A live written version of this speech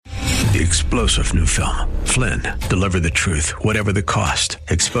The explosive new film, Flynn, deliver the truth, whatever the cost,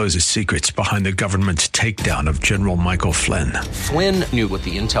 exposes secrets behind the government's takedown of General Michael Flynn. Flynn knew what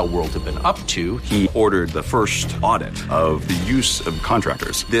the intel world had been up to. He ordered the first audit of the use of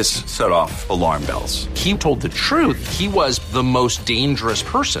contractors. This set off alarm bells. He told the truth. He was the most dangerous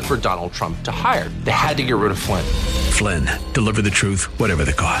person for Donald Trump to hire. They had to get rid of Flynn. Flynn, deliver the truth, whatever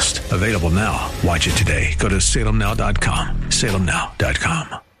the cost. Available now. Watch it today. Go to salemnow.com.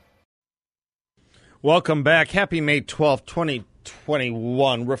 salemnow.com. Welcome back. Happy May 12th,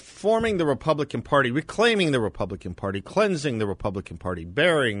 2021. Reforming the Republican Party, reclaiming the Republican Party, cleansing the Republican Party,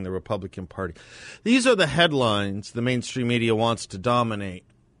 burying the Republican Party. These are the headlines the mainstream media wants to dominate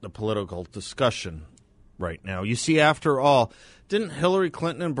the political discussion right now. You see, after all, didn't Hillary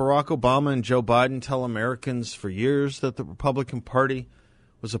Clinton and Barack Obama and Joe Biden tell Americans for years that the Republican Party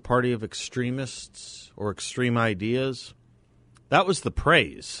was a party of extremists or extreme ideas? That was the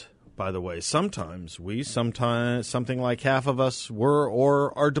praise. By the way, sometimes something like half of us were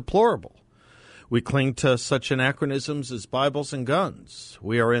or are deplorable. We cling to such anachronisms as Bibles and guns.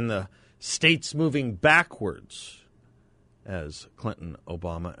 We are in the states moving backwards, as Clinton,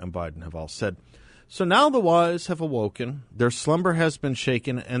 Obama, and Biden have all said. So now the wise have awoken, their slumber has been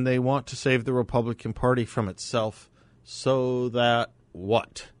shaken, and they want to save the Republican Party from itself so that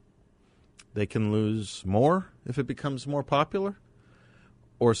what? They can lose more if it becomes more popular?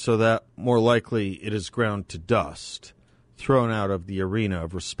 Or so that more likely it is ground to dust, thrown out of the arena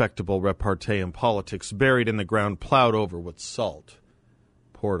of respectable repartee and politics, buried in the ground, plowed over with salt,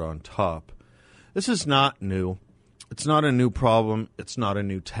 poured on top. This is not new. It's not a new problem. It's not a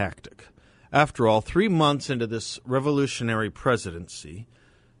new tactic. After all, 3 months into this revolutionary presidency,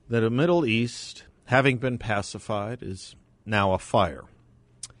 the Middle East, having been pacified, is now afire.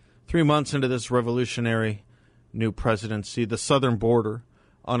 3 months into this revolutionary new presidency, the southern border,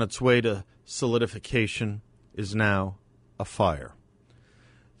 on its way to solidification, is now afire.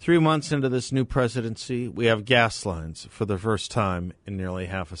 3 months into this new presidency, we have gas lines for the first time in nearly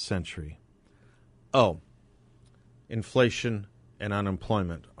half a century. Oh, inflation and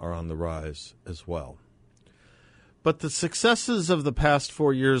unemployment are on the rise as well. But the successes of the past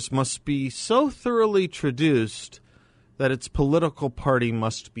 4 years must be so thoroughly traduced that its political party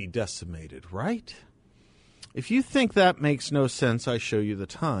must be decimated, right? If you think that makes no sense, I show you the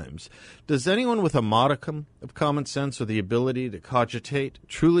Times. Does anyone with a modicum of common sense or the ability to cogitate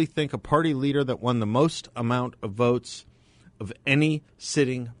truly think a party leader that won the most amount of votes of any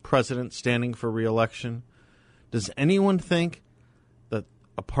sitting president standing for re-election, does anyone think that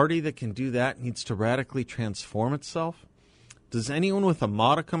a party that can do that needs to radically transform itself? Does anyone with a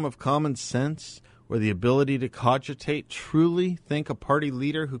modicum of common sense or the ability to cogitate truly think a party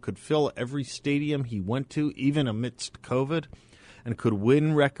leader who could fill every stadium he went to, even amidst COVID, and could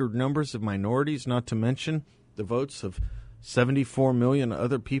win record numbers of minorities, not to mention the votes of 74 million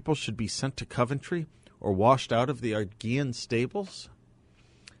other people, should be sent to Coventry or washed out of the Augean stables?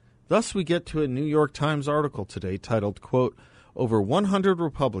 Thus we get to a New York Times article today titled, quote, "Over 100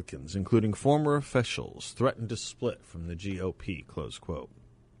 Republicans, including former officials, threatened to split from the GOP," close quote.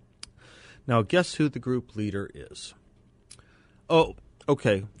 Now, guess who the group leader is? Oh,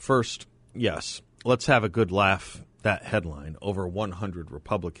 okay. First, yes, let's have a good laugh. That headline, over 100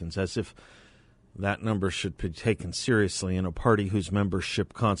 Republicans, as if that number should be taken seriously in a party whose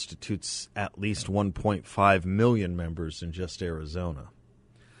membership constitutes at least 1.5 million members in just Arizona.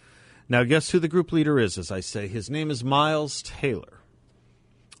 Now, guess who the group leader is, as I say. His name is Miles Taylor.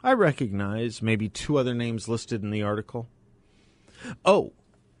 I recognize maybe two other names listed in the article. Oh,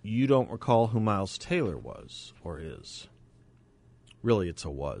 you don't recall who Miles Taylor was or is. Really, it's a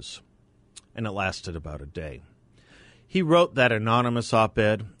was. And it lasted about a day. He wrote that anonymous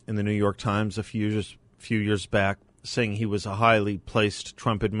op-ed in the New York Times a few years back, saying he was a highly placed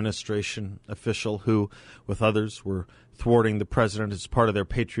Trump administration official who, with others, were thwarting the president as part of their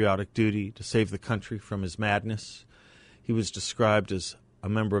patriotic duty to save the country from his madness. He was described as a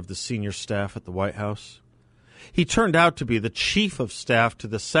member of the senior staff at the White House. He turned out to be the chief of staff to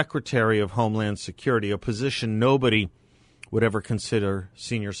the Secretary of Homeland Security, a position nobody would ever consider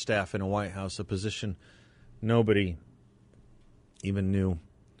senior staff in a White House, a position nobody even knew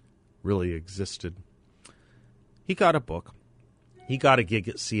really existed. He got a book. He got a gig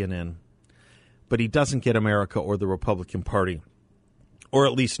at CNN. But he doesn't get America or the Republican Party, or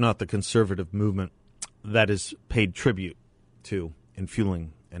at least not the conservative movement that is paid tribute to in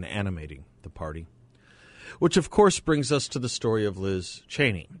fueling and animating the party. Which, of course, brings us to the story of Liz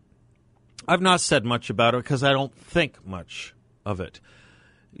Cheney. I've not said much about it because I don't think much of it.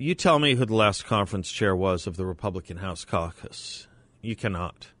 You tell me who the last conference chair was of the Republican House Caucus. You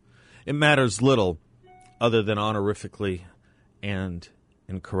cannot. It matters little other than honorifically and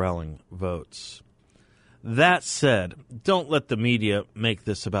in corralling votes. That said, don't let the media make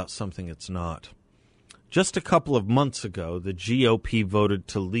this about something it's not. Just a couple of months ago, the GOP voted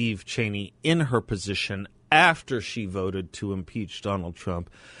to leave Cheney in her position after she voted to impeach Donald Trump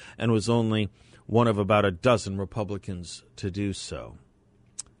and was only one of about a dozen Republicans to do so.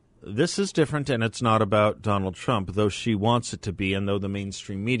 This is different, and it's not about Donald Trump, though she wants it to be and though the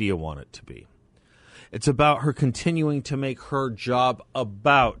mainstream media want it to be. It's about her continuing to make her job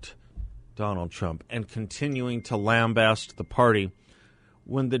about Donald Trump and continuing to lambaste the party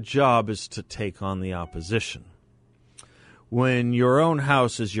when the job is to take on the opposition. When your own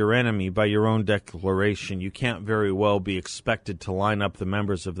house is your enemy by your own declaration, you can't very well be expected to line up the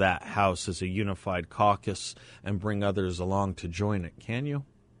members of that house as a unified caucus and bring others along to join it, can you?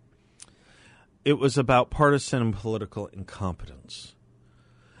 It was about partisan and political incompetence.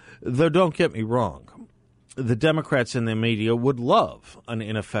 Though don't get me wrong, the Democrats in the media would love an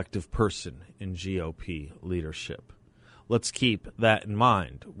ineffective person in GOP leadership. Let's keep that in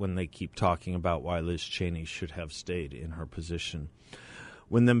mind when they keep talking about why Liz Cheney should have stayed in her position.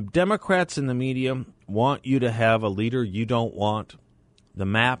 When the Democrats in the media want you to have a leader you don't want, the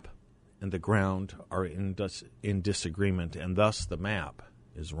map and the ground are in disagreement, and thus the map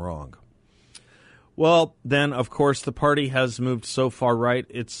is wrong. Well, then, of course, the party has moved so far right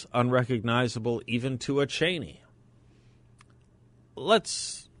it's unrecognizable even to a Cheney.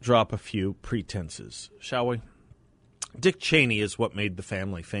 Let's drop a few pretenses, shall we? Dick Cheney is what made the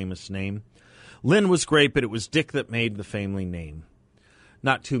family famous name. Lynn was great, but it was Dick that made the family name.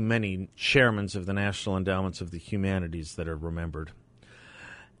 Not too many chairmen of the National Endowments of the Humanities that are remembered.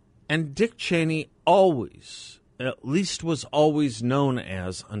 And Dick Cheney always, at least was always known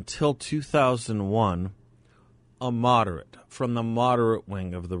as, until 2001, a moderate, from the moderate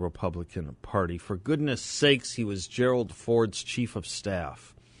wing of the Republican Party. For goodness sakes, he was Gerald Ford's chief of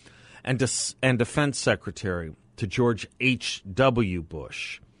staff and defense secretary to George H.W.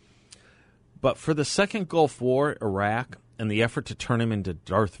 Bush. But for the second Gulf War, Iraq, and the effort to turn him into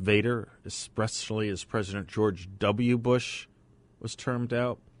Darth Vader, especially as President George W. Bush was termed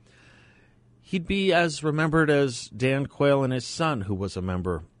out, he'd be as remembered as Dan Quayle and his son, who was a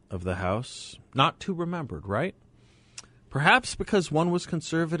member of the House. Not too remembered, right? Perhaps because one was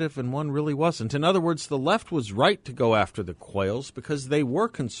conservative and one really wasn't. In other words, the left was right to go after the Quayles because they were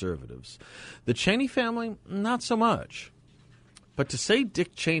conservatives. The Cheney family, not so much. But to say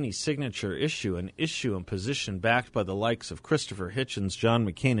Dick Cheney's signature issue and position backed by the likes of Christopher Hitchens, John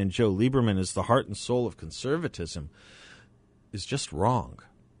McCain, and Joe Lieberman is the heart and soul of conservatism is just wrong.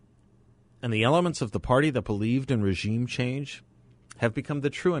 And the elements of the party that believed in regime change have become the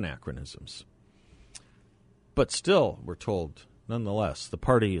true anachronisms. But still, we're told, nonetheless, the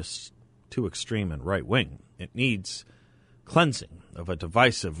party is too extreme and right-wing. It needs cleansing of a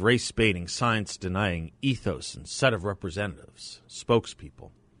divisive, race-baiting, science-denying ethos and set of representatives,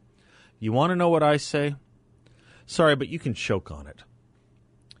 spokespeople. You want to know what I say? Sorry, but you can choke on it.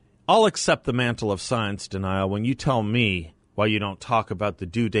 I'll accept the mantle of science denial when you tell me why you don't talk about the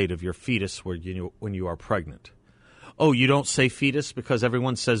due date of your fetus when you are pregnant. Oh, you don't say fetus because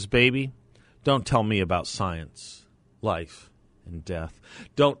everyone says baby? Don't tell me about science, life, and death.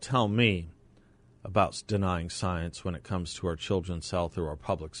 Don't tell me about denying science when it comes to our children's health or our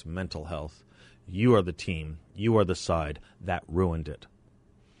public's mental health. You are the team, you are the side that ruined it.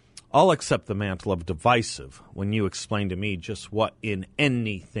 I'll accept the mantle of divisive when you explain to me just what in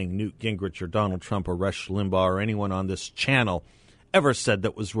anything Newt Gingrich or Donald Trump or Rush Limbaugh or anyone on this channel ever said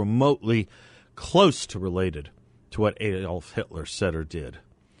that was remotely close to related to what Adolf Hitler said or did.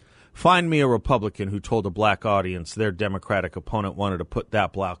 Find me a Republican who told a black audience their Democratic opponent wanted to put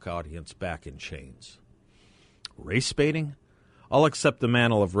that black audience back in chains. Race baiting? I'll accept the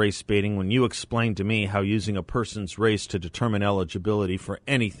mantle of race baiting when you explain to me how using a person's race to determine eligibility for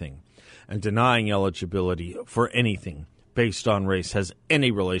anything and denying eligibility for anything based on race has any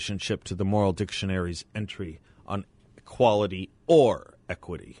relationship to the Moral Dictionary's entry on equality or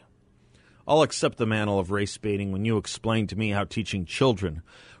equity. I'll accept the mantle of race baiting when you explain to me how teaching children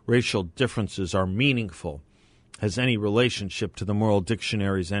racial differences are meaningful has any relationship to the Moral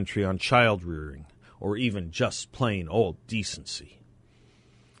Dictionary's entry on child rearing or even just plain old decency.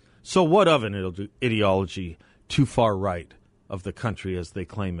 So what of an ideology too far right of the country as they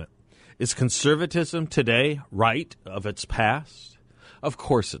claim it? Is conservatism today right of its past? Of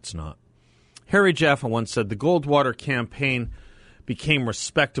course it's not. Harry Jaffa once said the Goldwater campaign became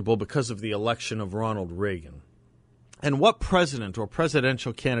respectable because of the election of Ronald Reagan. And what president or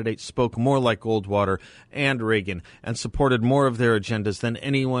presidential candidate spoke more like Goldwater and Reagan and supported more of their agendas than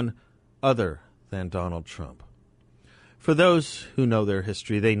anyone other than Donald Trump. For those who know their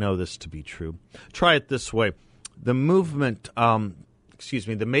history, they know this to be true. Try it this way. The movement,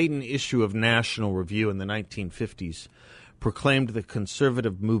 the maiden issue of National Review in the 1950s proclaimed the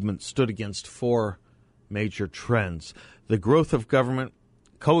conservative movement stood against four major trends: the growth of government,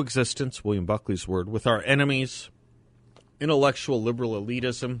 coexistence, William Buckley's word, with our enemies, intellectual liberal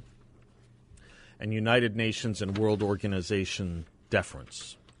elitism, and United Nations and World Organization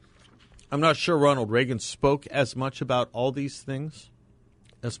deference. I'm not sure Ronald Reagan spoke as much about all these things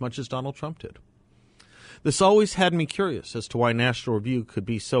as much as Donald Trump did. This always had me curious as to why National Review could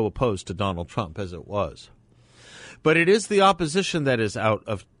be so opposed to Donald Trump as it was. But it is the opposition that is out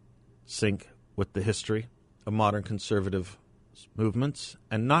of sync with the history of modern conservative movements,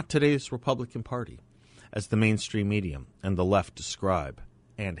 and not today's Republican Party, as the mainstream media and the left describe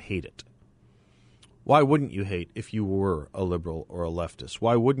and hate it. Why wouldn't you hate if you were a liberal or a leftist?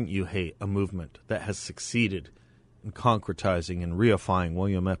 Why wouldn't you hate a movement that has succeeded in concretizing and reifying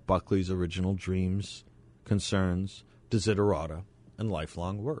William F. Buckley's original dreams, concerns, desiderata, and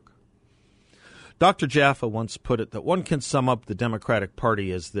lifelong work? Dr. Jaffa once put it that one can sum up the Democratic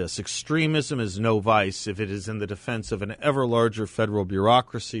Party as this: extremism is no vice if it is in the defense of an ever larger federal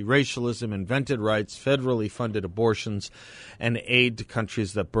bureaucracy, racialism, invented rights, federally funded abortions, and aid to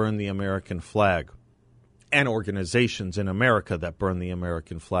countries that burn the American flag, and organizations in America that burn the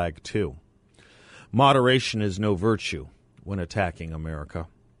American flag too. Moderation is no virtue when attacking America.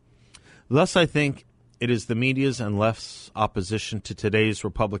 Thus, I think it is the media's and left's opposition to today's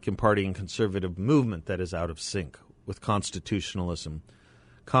Republican Party and conservative movement that is out of sync with constitutionalism,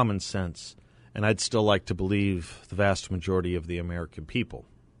 common sense, and I'd still like to believe the vast majority of the American people.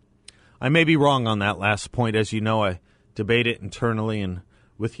 I may be wrong on that last point. As you know, I debate it internally and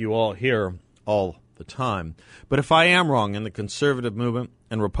with you all here all the time. But if I am wrong and the conservative movement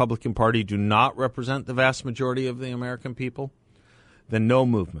and Republican Party do not represent the vast majority of the American people, then no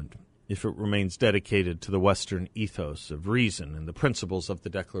movement, if it remains dedicated to the Western ethos of reason and the principles of the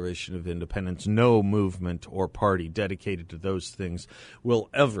Declaration of Independence, no movement or party dedicated to those things will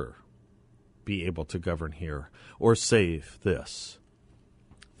ever be able to govern here or save this,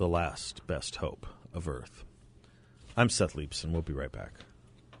 the last best hope of Earth. I'm Seth Leibson. We'll be right back.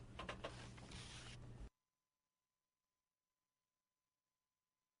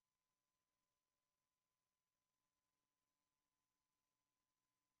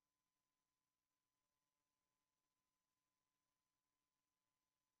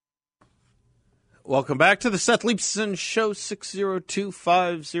 Welcome back to the Seth Leibson Show,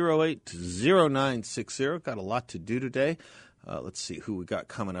 602-508-0960. Got a lot to do today. Let's see who we got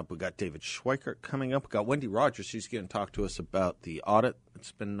coming up. We got David Schweikert coming up. We got Wendy Rogers. She's going to talk to us about the audit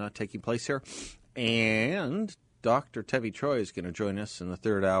that's been taking place here. And Dr. Tevi Troy is going to join us in the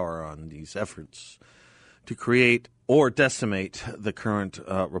third hour on these efforts to create or decimate the current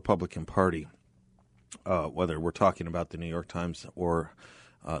Republican Party, whether we're talking about the New York Times or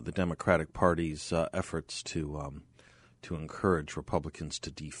the Democratic Party's efforts to encourage Republicans to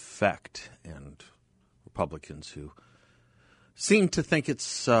defect, and Republicans who seem to think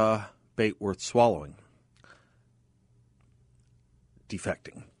it's bait worth swallowing,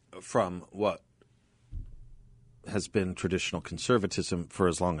 defecting from what has been traditional conservatism for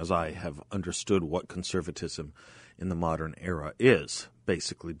as long as I have understood what conservatism in the modern era is,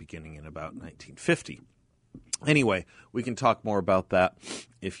 basically beginning in about 1950. Anyway, we can talk more about that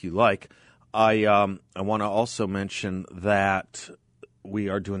if you like. I want to also mention that we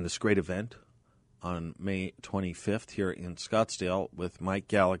are doing this great event on May 25th here in Scottsdale with Mike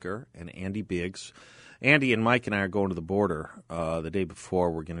Gallagher and Andy Biggs. Andy and Mike and I are going to the border the day before.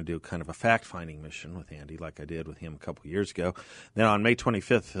 We're going to do kind of a fact-finding mission with Andy like I did with him a couple years ago. Then on May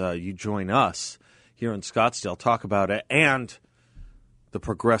 25th, you join us here in Scottsdale, talk about it, and the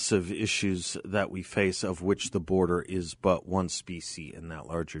progressive issues that we face, of which the border is but one species in that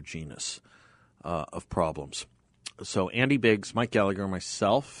larger genus of problems. So Andy Biggs, Mike Gallagher,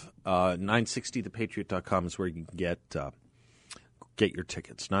 myself, 960thepatriot.com is where you can get your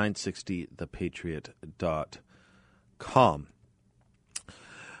tickets, 960thepatriot.com.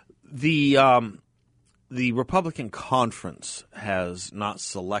 The Republican conference has not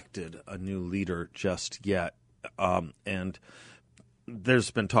selected a new leader just yet, and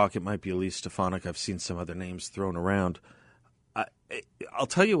there's been talk it might be Elise Stefanik. I've seen some other names thrown around. I'll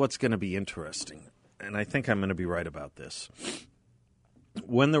tell you what's going to be interesting, and I think I'm going to be right about this.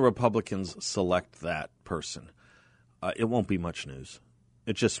 When the Republicans select that person, it won't be much news.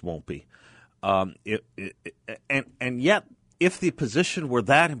 It just won't be. And yet, if the position were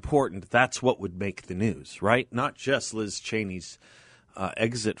that important, that's what would make the news, right? Not just Liz Cheney's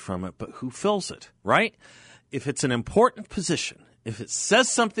exit from it, but who fills it, right? If it's an important position, if it says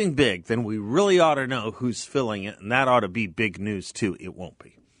something big, then we really ought to know who's filling it, and that ought to be big news, too. It won't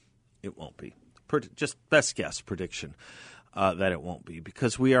be. It won't be. Just best guess prediction that it won't be,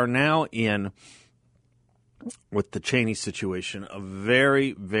 because we are now in, with the Cheney situation, a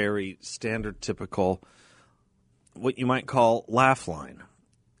very, very standard, typical, what you might call laugh line.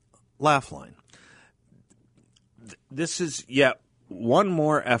 Laugh line. This is yet one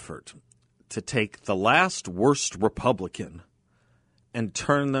more effort to take the last worst Republican and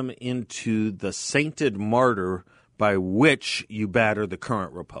turn them into the sainted martyr by which you batter the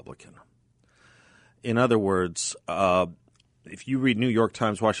current Republican. In other words, if you read New York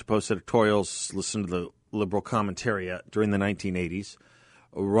Times, Washington Post editorials, listen to the liberal commentary during the 1980s,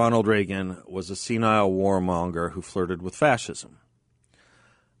 Ronald Reagan was a senile warmonger who flirted with fascism.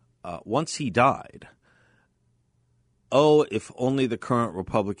 Once he died, if only the current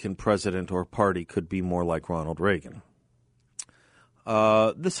Republican president or party could be more like Ronald Reagan.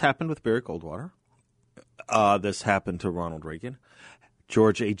 This happened with Barry Goldwater. This happened to Ronald Reagan.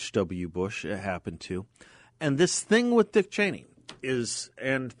 George H.W. Bush, it happened to. And this thing with Dick Cheney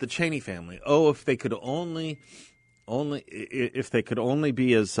and the Cheney family, if they could only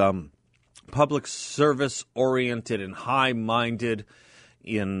be as public service oriented and high-minded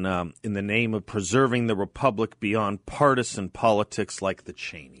in the name of preserving the republic beyond partisan politics, like the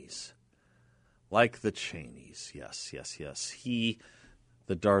Cheneys. Like the Cheneys, yes. He,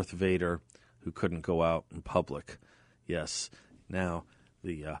 the Darth Vader who couldn't go out in public. Yes, now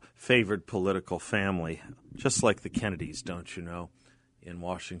the favored political family, just like the Kennedys, don't you know, in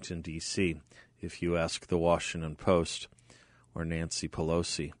Washington, D.C., if you ask the Washington Post or Nancy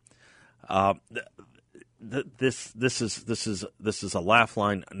Pelosi. This is a laugh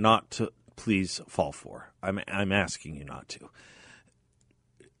line not to please fall for. I'm asking you not to.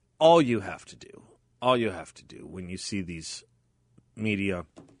 All you have to do when you see these media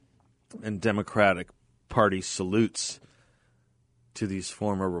and Democratic Party salutes to these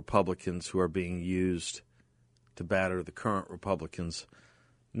former Republicans who are being used to batter the current Republicans,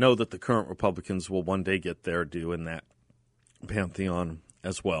 know that the current Republicans will one day get their due in that pantheon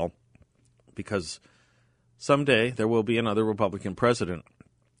as well, because someday there will be another Republican president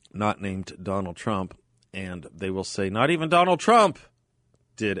not named Donald Trump, and they will say, not even Donald Trump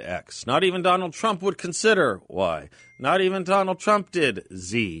did X. Not even Donald Trump would consider Y. Not even Donald Trump did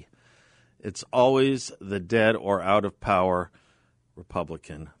Z. It's always the dead or out of power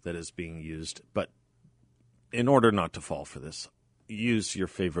Republican that is being used. But in order not to fall for this, use your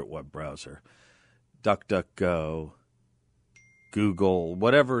favorite web browser. DuckDuckGo, Google,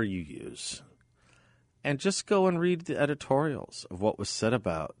 whatever you use. And just go and read the editorials of what was said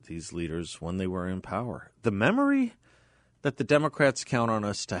about these leaders when they were in power. The memory that the Democrats count on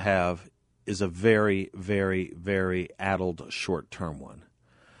us to have is a very, very, very addled short-term one.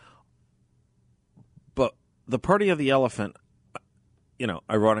 But the party of the elephant,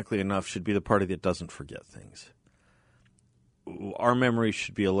 ironically enough, should be the party that doesn't forget things. Our memory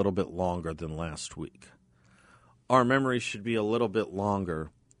should be a little bit longer than last week. Our memory should be a little bit longer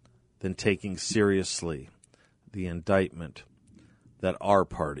than taking seriously the indictment that our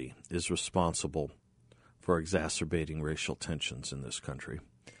party is responsible for exacerbating racial tensions in this country.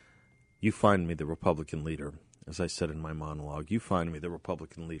 You find me the Republican leader, as I said in my monologue, you find me the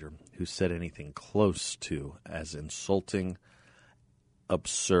Republican leader who said anything close to as insulting,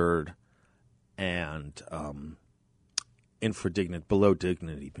 absurd, and infradignity, below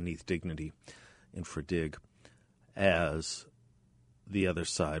dignity, beneath dignity, infradig, as the other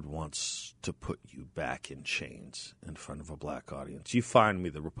side wants to put you back in chains in front of a black audience. You find me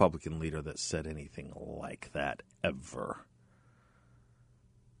the Republican leader that said anything like that ever.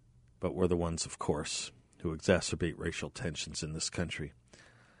 But we're the ones, of course, who exacerbate racial tensions in this country.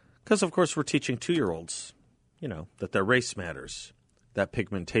 Because, of course, we're teaching 2-year-olds, that their race matters, that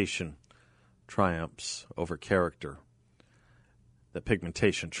pigmentation triumphs over character, that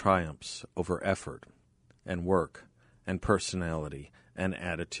pigmentation triumphs over effort and work and personality and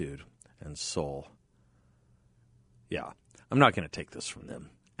attitude and soul. Yeah, I'm not going to take this from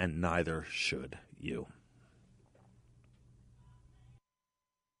them, and neither should you.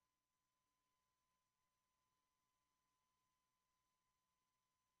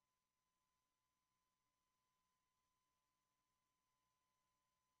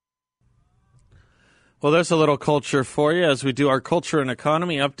 Well, there's a little culture for you as we do our Culture and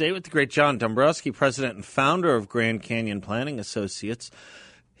Economy Update with the great John Dombrowski, president and founder of Grand Canyon Planning Associates.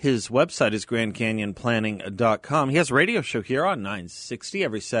 His website is GrandCanyonPlanning.com. He has a radio show here on 960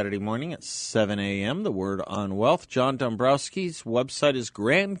 every Saturday morning at 7 a.m. The Word on Wealth. John Dombrowski's website is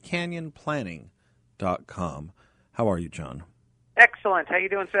GrandCanyonPlanning.com. How are you, John? Excellent. How you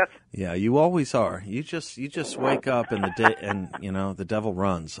doing, Seth? Yeah, you always are. You just wake up and the day, and the devil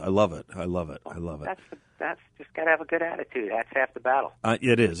runs. I love it. I love it. That's just got to have a good attitude. That's half the battle.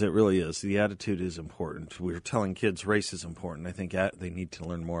 It is. It really is. The attitude is important. We're telling kids race is important. I think they need to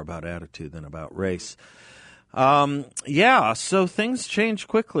learn more about attitude than about race. So things change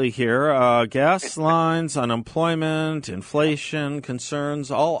quickly here. Gas lines, unemployment, inflation, concerns,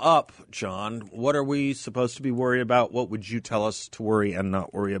 all up, John. What are we supposed to be worried about? What would you tell us to worry and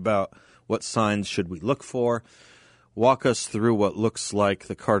not worry about? What signs should we look for? Walk us through what looks like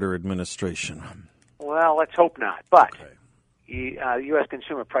the Carter administration. Well, let's hope not. But the U.S.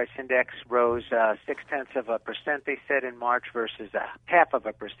 Consumer Price Index rose 0.6%, they said, in March versus a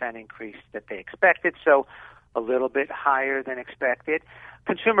 0.5% increase that they expected. So a little bit higher than expected.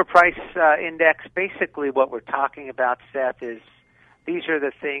 Consumer Price Index, basically what we're talking about, Seth, is these are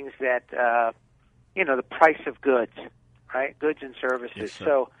the things that, the price of goods, right? Goods and services. Yes, sir.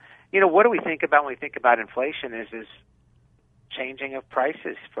 So, what do we think about when we think about inflation is changing of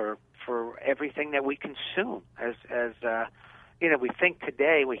prices for everything that we consume. We think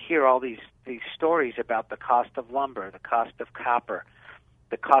today, we hear all these stories about the cost of lumber, the cost of copper,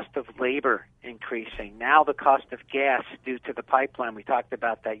 the cost of labor increasing, now the cost of gas due to the pipeline. We talked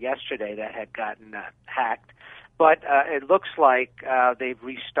about that yesterday that had gotten hacked. But it looks like they've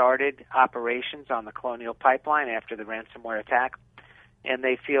restarted operations on the Colonial Pipeline after the ransomware attack, and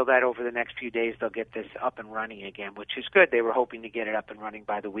they feel that over the next few days they'll get this up and running again, which is good. They were hoping to get it up and running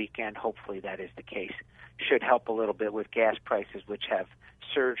by the weekend. Hopefully that is the case. Should help a little bit with gas prices, which have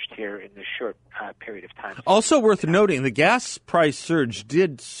surged here in this short period of time. Also worth noting, the gas price surge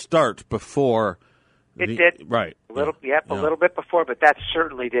did start before. It did. Right. A little bit before, but that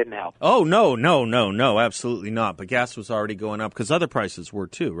certainly didn't help. Oh, no, absolutely not. But gas was already going up because other prices were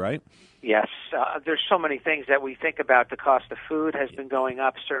too, right? Yes. There's so many things that we think about. The cost of food has been going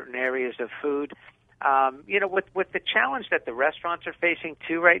up, certain areas of food. With the challenge that the restaurants are facing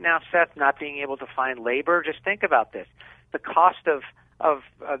too right now, Seth, not being able to find labor, just think about this. The cost of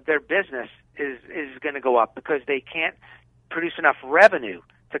their business is going to go up because they can't produce enough revenue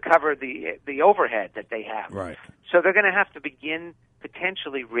to cover the overhead that they have. Right. So they're going to have to begin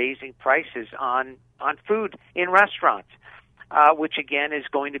potentially raising prices on food in restaurants, which again is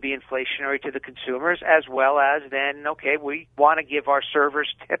going to be inflationary to the consumers, as well as then, we want to give our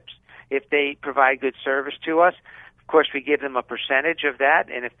servers tips if they provide good service to us. Of course, we give them a percentage of that,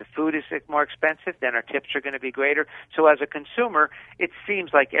 and if the food is more expensive, then our tips are going to be greater. So as a consumer, it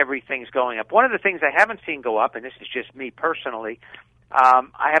seems like everything's going up. One of the things I haven't seen go up, and this is just me personally,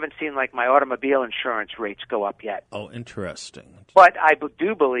 I haven't seen my automobile insurance rates go up yet. Oh, interesting. But I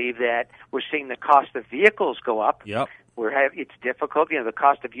do believe that we're seeing the cost of vehicles go up. Yep. It's difficult. The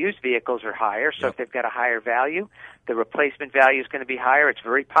cost of used vehicles are higher, so if they've got a higher value, the replacement value is going to be higher. It's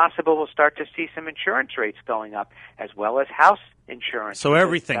very possible we'll start to see some insurance rates going up, as well as house insurance. So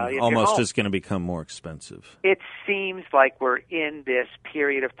everything almost is going to become more expensive. It seems like we're in this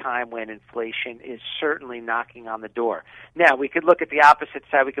period of time when inflation is certainly knocking on the door. Now, we could look at the opposite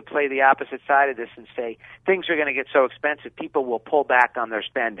side. We could play the opposite side of this and say things are going to get so expensive, people will pull back on their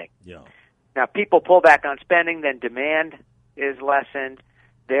spending. Yeah. Now, people pull back on spending, then demand is lessened.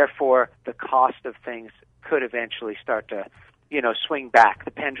 Therefore, the cost of things could eventually start to, swing back.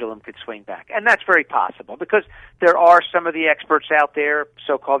 The pendulum could swing back. And that's very possible because there are some of the experts out there,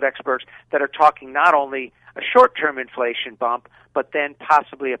 so-called experts, that are talking not only a short-term inflation bump, but then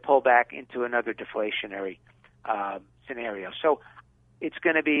possibly a pullback into another deflationary scenario. So it's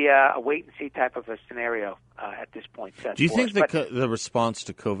going to be a wait-and-see type of a scenario at this point. Do you think the response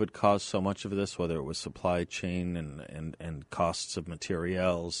to COVID caused so much of this, whether it was supply chain and costs of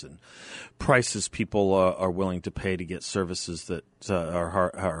materials and prices people are willing to pay to get services that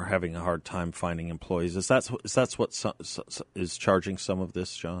are having a hard time finding employees? Is that what is charging some of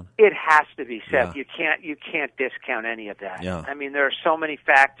this, John? It has to be, Seth. Yeah. You can't discount any of that. Yeah. I mean, there are so many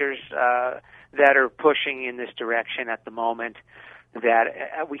factors that are pushing in this direction at the moment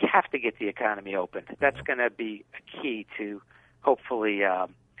that we have to get the economy open. That's going to be a key to hopefully,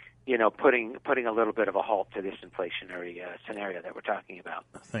 putting a little bit of a halt to this inflationary scenario that we're talking about.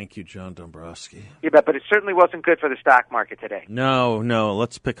 Thank you, John Dombrowski. You bet, but it certainly wasn't good for the stock market today. No,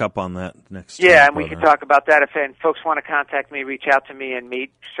 let's pick up on that next time. Yeah, and brother. We can talk about that. If folks want to contact me, reach out to me and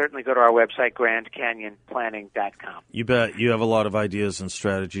meet, certainly go to our website, GrandCanyonPlanning.com. You bet. You have a lot of ideas and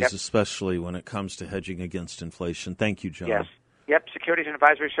strategies, especially when it comes to hedging against inflation. Thank you, John. Yes. Yep, securities and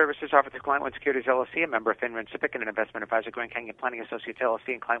advisory services offered through Client One Securities LLC, a member of FINRA and SIPC, and an investment advisor, Grand Canyon Planning Associates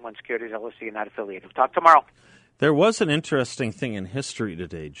LLC, and Client One Securities LLC, and not affiliated. We'll talk tomorrow. There was an interesting thing in history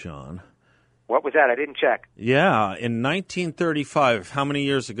today, John. What was that? I didn't check. Yeah, in 1935, how many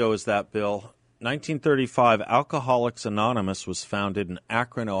years ago is that, Bill? 1935, Alcoholics Anonymous was founded in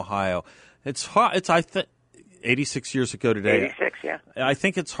Akron, Ohio. It's hard. 86 years ago today. 86, yeah. I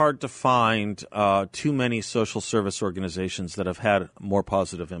think it's hard to find too many social service organizations that have had more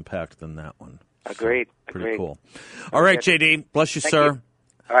positive impact than that one. Agreed. Pretty cool. All right, JD. Bless you, Thank sir. you.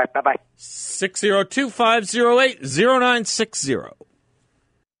 All right, bye-bye. 602-508-0960.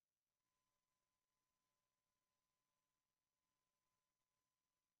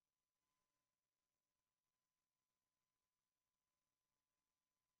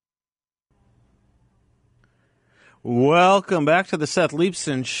 Welcome back to the Seth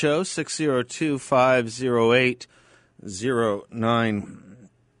Leibsohn Show,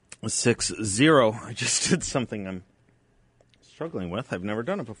 602-508-0960. I just did something I'm struggling with. I've never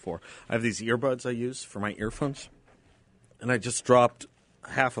done it before. I have these earbuds I use for my earphones, and I just dropped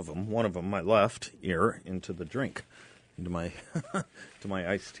half of them, one of them, my left ear, into the drink, into my to my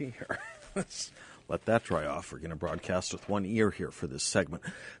iced tea here. Let's let that dry off. We're going to broadcast with one ear here for this segment.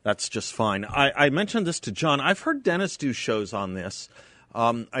 That's just fine. I mentioned this to John. I've heard Dennis do shows on this.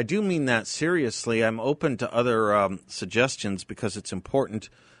 I do mean that seriously. I'm open to other suggestions because it's important,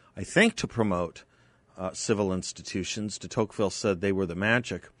 I think, to promote civil institutions. De Tocqueville said they were the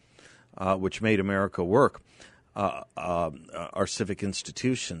magic which made America work, our civic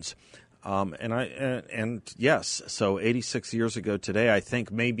institutions. And yes, so 86 years ago today, I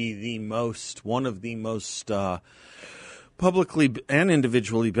think maybe one of the most publicly and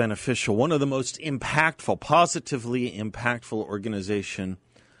individually beneficial, one of the most impactful, positively impactful organization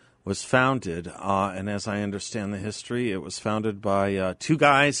was founded. And as I understand the history, it was founded by two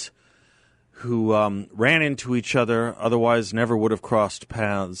guys who ran into each other, otherwise never would have crossed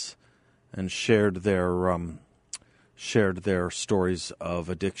paths, and shared their stories of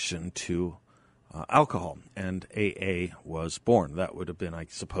addiction to alcohol, and AA was born. That would have been, I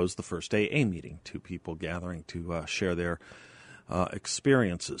suppose, the first AA meeting, two people gathering to share their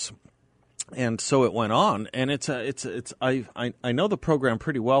experiences. And so it went on, and I know the program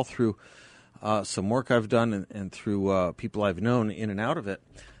pretty well through some work I've done and through people I've known in and out of it.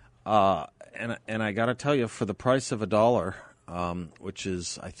 And I got to tell you, for the price of $1, which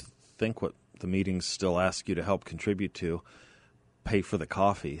is I think what the meetings still ask you to help contribute to, pay for the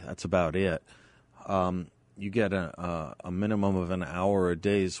coffee. That's about it. You get a minimum of an hour a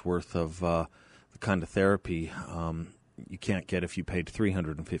day's worth of the kind of therapy you can't get if you paid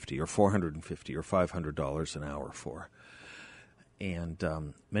 $350 or $450 or $500 an hour for.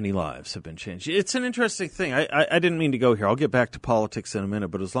 And many lives have been changed. It's an interesting thing. I didn't mean to go here. I'll get back to politics in a minute,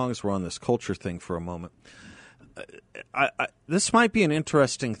 but as long as we're on this culture thing for a moment, this might be an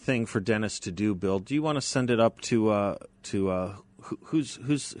interesting thing for Dennis to do. Bill, do you want to send it up to who's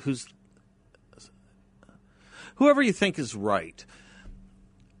whoever you think is right?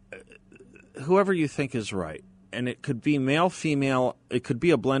 Whoever you think is right, and it could be male, female. It could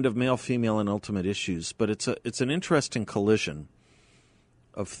be a blend of male, female, and ultimate issues. But it's an interesting collision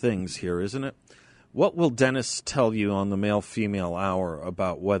of things here, isn't it? What will Dennis tell you on the male-female hour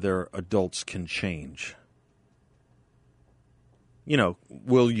about whether adults can change? You know,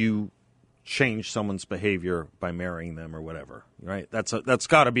 will you change someone's behavior by marrying them or whatever, right? That's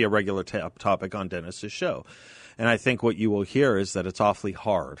got to be a regular topic on Dennis's show. And I think what you will hear is that it's awfully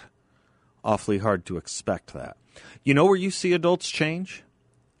hard to expect that. You know where you see adults change?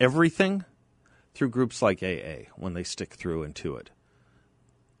 Everything? Through groups like AA, when they stick through into it.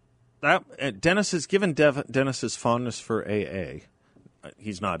 Dennis has given Dennis his fondness for AA.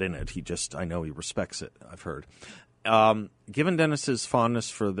 He's not in it. I know he respects it, I've heard. Given Dennis's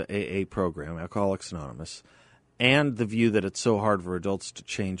fondness for the AA program, Alcoholics Anonymous, and the view that it's so hard for adults to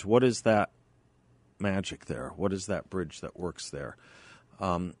change, what is that magic there? What is that bridge that works there?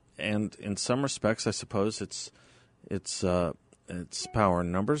 And in some respects, I suppose it's power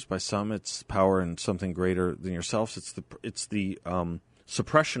in numbers. By some, it's power in something greater than yourselves. It's the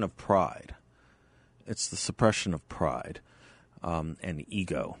suppression of pride. It's the suppression of pride and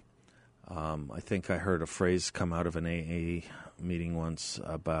ego. I think I heard a phrase come out of an AA meeting once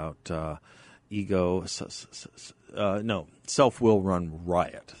about ego. Self will run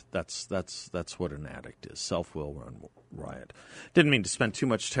riot. That's what an addict is. Self will run riot. Didn't mean to spend too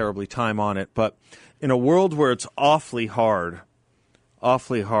much terribly time on it, but in a world where it's awfully hard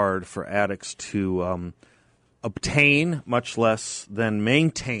for addicts to obtain, much less than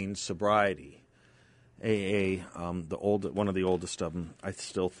maintain, sobriety, AA, one of the oldest of them, I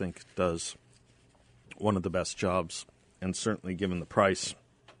still think does one of the best jobs, and certainly given the price,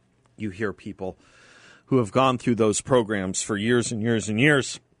 you hear people who have gone through those programs for years and years and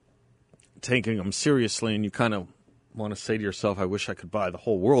years, taking them seriously, and you kind of want to say to yourself, I wish I could buy the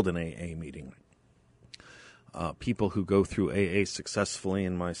whole world an AA meeting. People who go through AA successfully,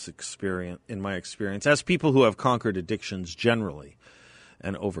 in my experience, as people who have conquered addictions generally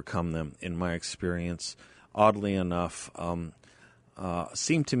and overcome them, in my experience, oddly enough,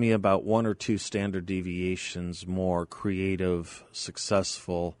 seem to me about 1 or 2 standard deviations more creative,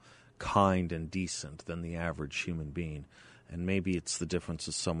 successful, kind, and decent than the average human being. And maybe it's the difference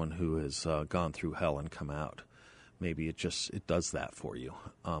of someone who has gone through hell and come out. Maybe it does that for you.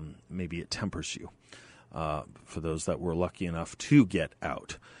 Maybe it tempers you. For those that were lucky enough to get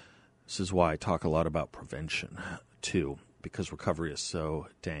out. This is why I talk a lot about prevention, too, because recovery is so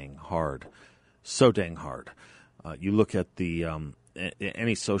dang hard. So dang hard. You look at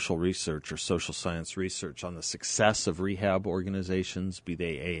any social research or social science research on the success of rehab organizations, be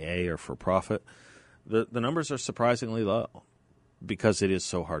they AA or for-profit, the numbers are surprisingly low because it is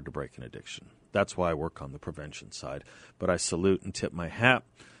so hard to break an addiction. That's why I work on the prevention side. But I salute and tip my hat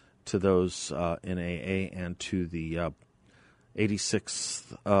to those in AA and to the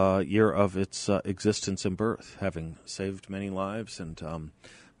 86th year of its existence and birth, having saved many lives and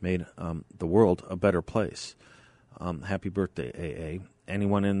made the world a better place. Happy birthday, AA.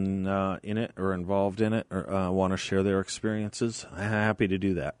 Anyone in it or involved in it or want to share their experiences? Happy to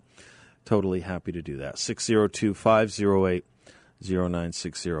do that. Totally happy to do that.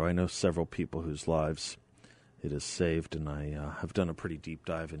 602-508-0960. I know several people whose lives it has saved, and I have done a pretty deep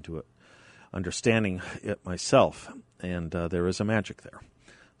dive into it, understanding it myself, and there is a magic there.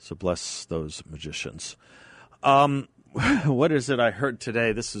 So bless those magicians. What is it I heard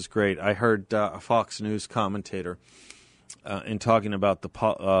today? This is great. I heard a Fox News commentator in talking about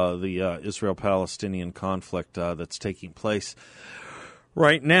the Israel-Palestinian conflict that's taking place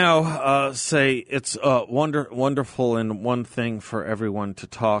right now, say it's wonderful and one thing for everyone to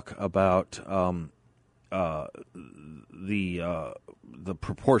talk about the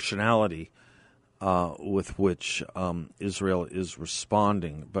proportionality with which Israel is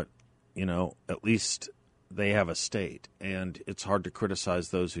responding, but at least they have a state, and it's hard to criticize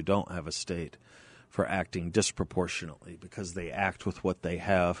those who don't have a state for acting disproportionately because they act with what they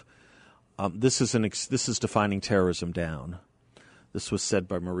have. This is defining terrorism down. This was said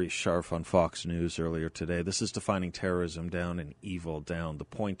by Maurice Scharf on Fox News earlier today. This is defining terrorism down and evil down, the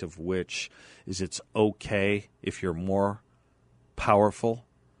point of which is it's okay if you're more powerful.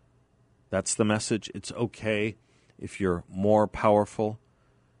 That's the message. It's okay if you're more powerful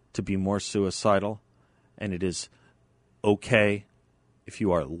to be more suicidal, and it is okay if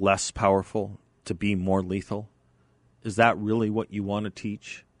you are less powerful to be more lethal. Is that really what you want to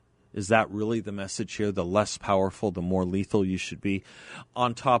teach? Is that really the message here? The less powerful, the more lethal you should be?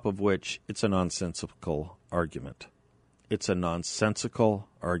 On top of which, it's a nonsensical argument. It's a nonsensical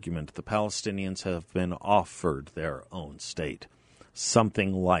argument. The Palestinians have been offered their own state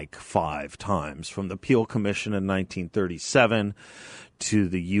something like 5 times, from the Peel Commission in 1937 to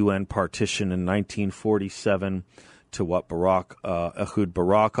the UN partition in 1947 to what Ehud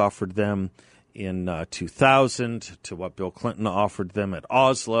Barak offered them in 2000, to what Bill Clinton offered them at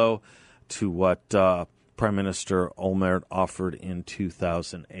Oslo, to what Prime Minister Olmert offered in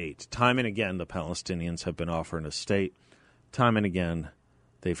 2008. Time and again, the Palestinians have been offered a state. Time and again,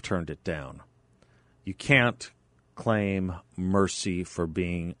 they've turned it down. You can't claim mercy for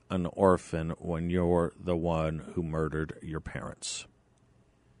being an orphan when you're the one who murdered your parents.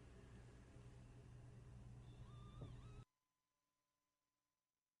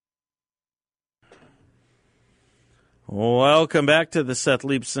 Welcome back to the Seth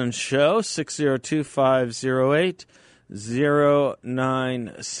Leibsohn Show,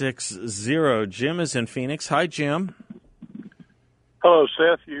 602-508-0960. Jim is in Phoenix. Hi, Jim. Hello,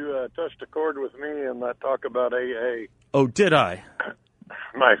 Seth. You touched a chord with me in that talk about AA. Oh, did I?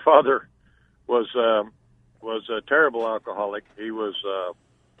 My father was a terrible alcoholic. He was,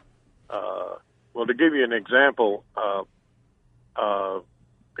 well, to give you an example,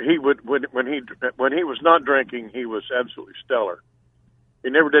 he would when he was not drinking, he was absolutely stellar. He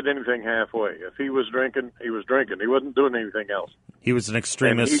never did anything halfway. If he was drinking, he was drinking. He wasn't doing anything else. He was an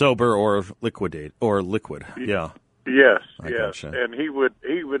extremist, sober or liquid. Yeah. Yes, Gotcha. And he would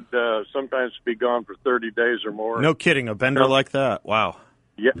sometimes be gone for 30 days or more. No kidding, a bender like that. Wow.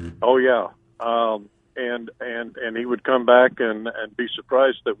 Yeah. Oh, yeah. and he would come back and be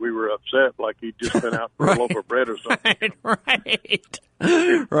surprised that we were upset, like he'd just been out for a loaf of bread or something.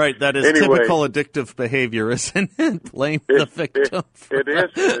 Right. That is Anyway, typical addictive behavior, isn't it? Blame the victim. It is.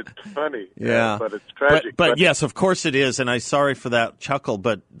 It's funny. Yeah. But it's tragic. But yes, of course it is, and I'm sorry for that chuckle,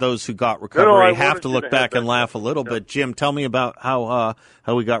 but those who got I recovery have wanted to you look to back have and that. laugh a little bit. Jim, tell me about how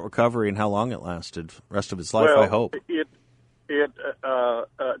we got recovery and how long it lasted, rest of his life, well, I hope.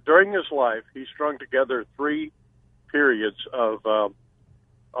 During his life, he strung together 3 periods of,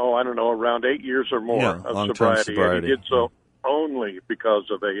 around 8 years or more of long-term sobriety. sobriety. And he did so only because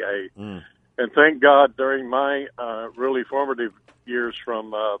of AA. And thank God, during my really formative years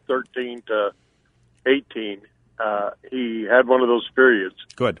from 13 to 18, he had one of those periods.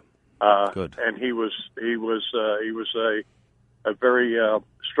 Good. And he was a very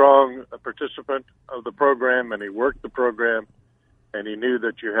strong participant of the program, and he worked the program, and he knew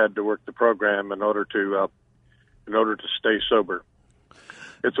that you had to work the program in order to stay sober.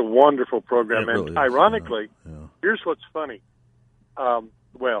 It's a wonderful program, It really and is, ironically, yeah. here's what's funny.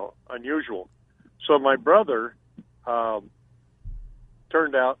 Unusual. So my brother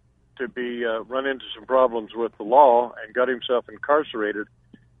turned out to be run into some problems with the law and got himself incarcerated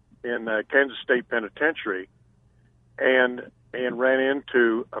in Kansas State Penitentiary, and ran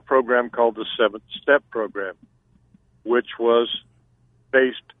into a program called the 7th Step Program, which was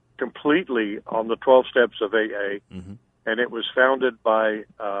based completely on the 12 steps of AA, and it was founded by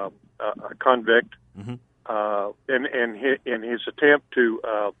a convict in his attempt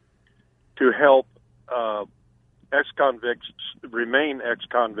to help ex-convicts remain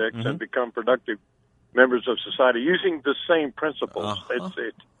ex-convicts and become productive members of society using the same principles.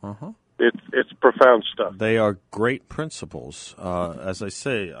 It's profound stuff. They are great principles. As I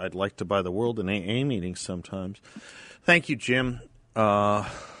say, I'd like to buy the world in AA meetings sometimes. Thank you, Jim.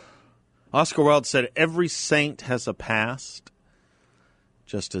 Oscar Wilde said, "Every saint has a past,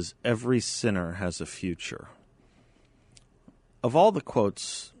 just as every sinner has a future." Of all the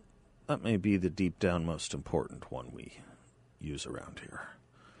quotes, that may be the deep down most important one we use around here.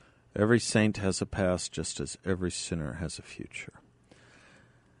 Every saint has a past, just as every sinner has a future.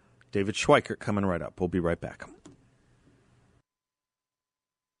 David Schweikert coming right up. We'll be right back.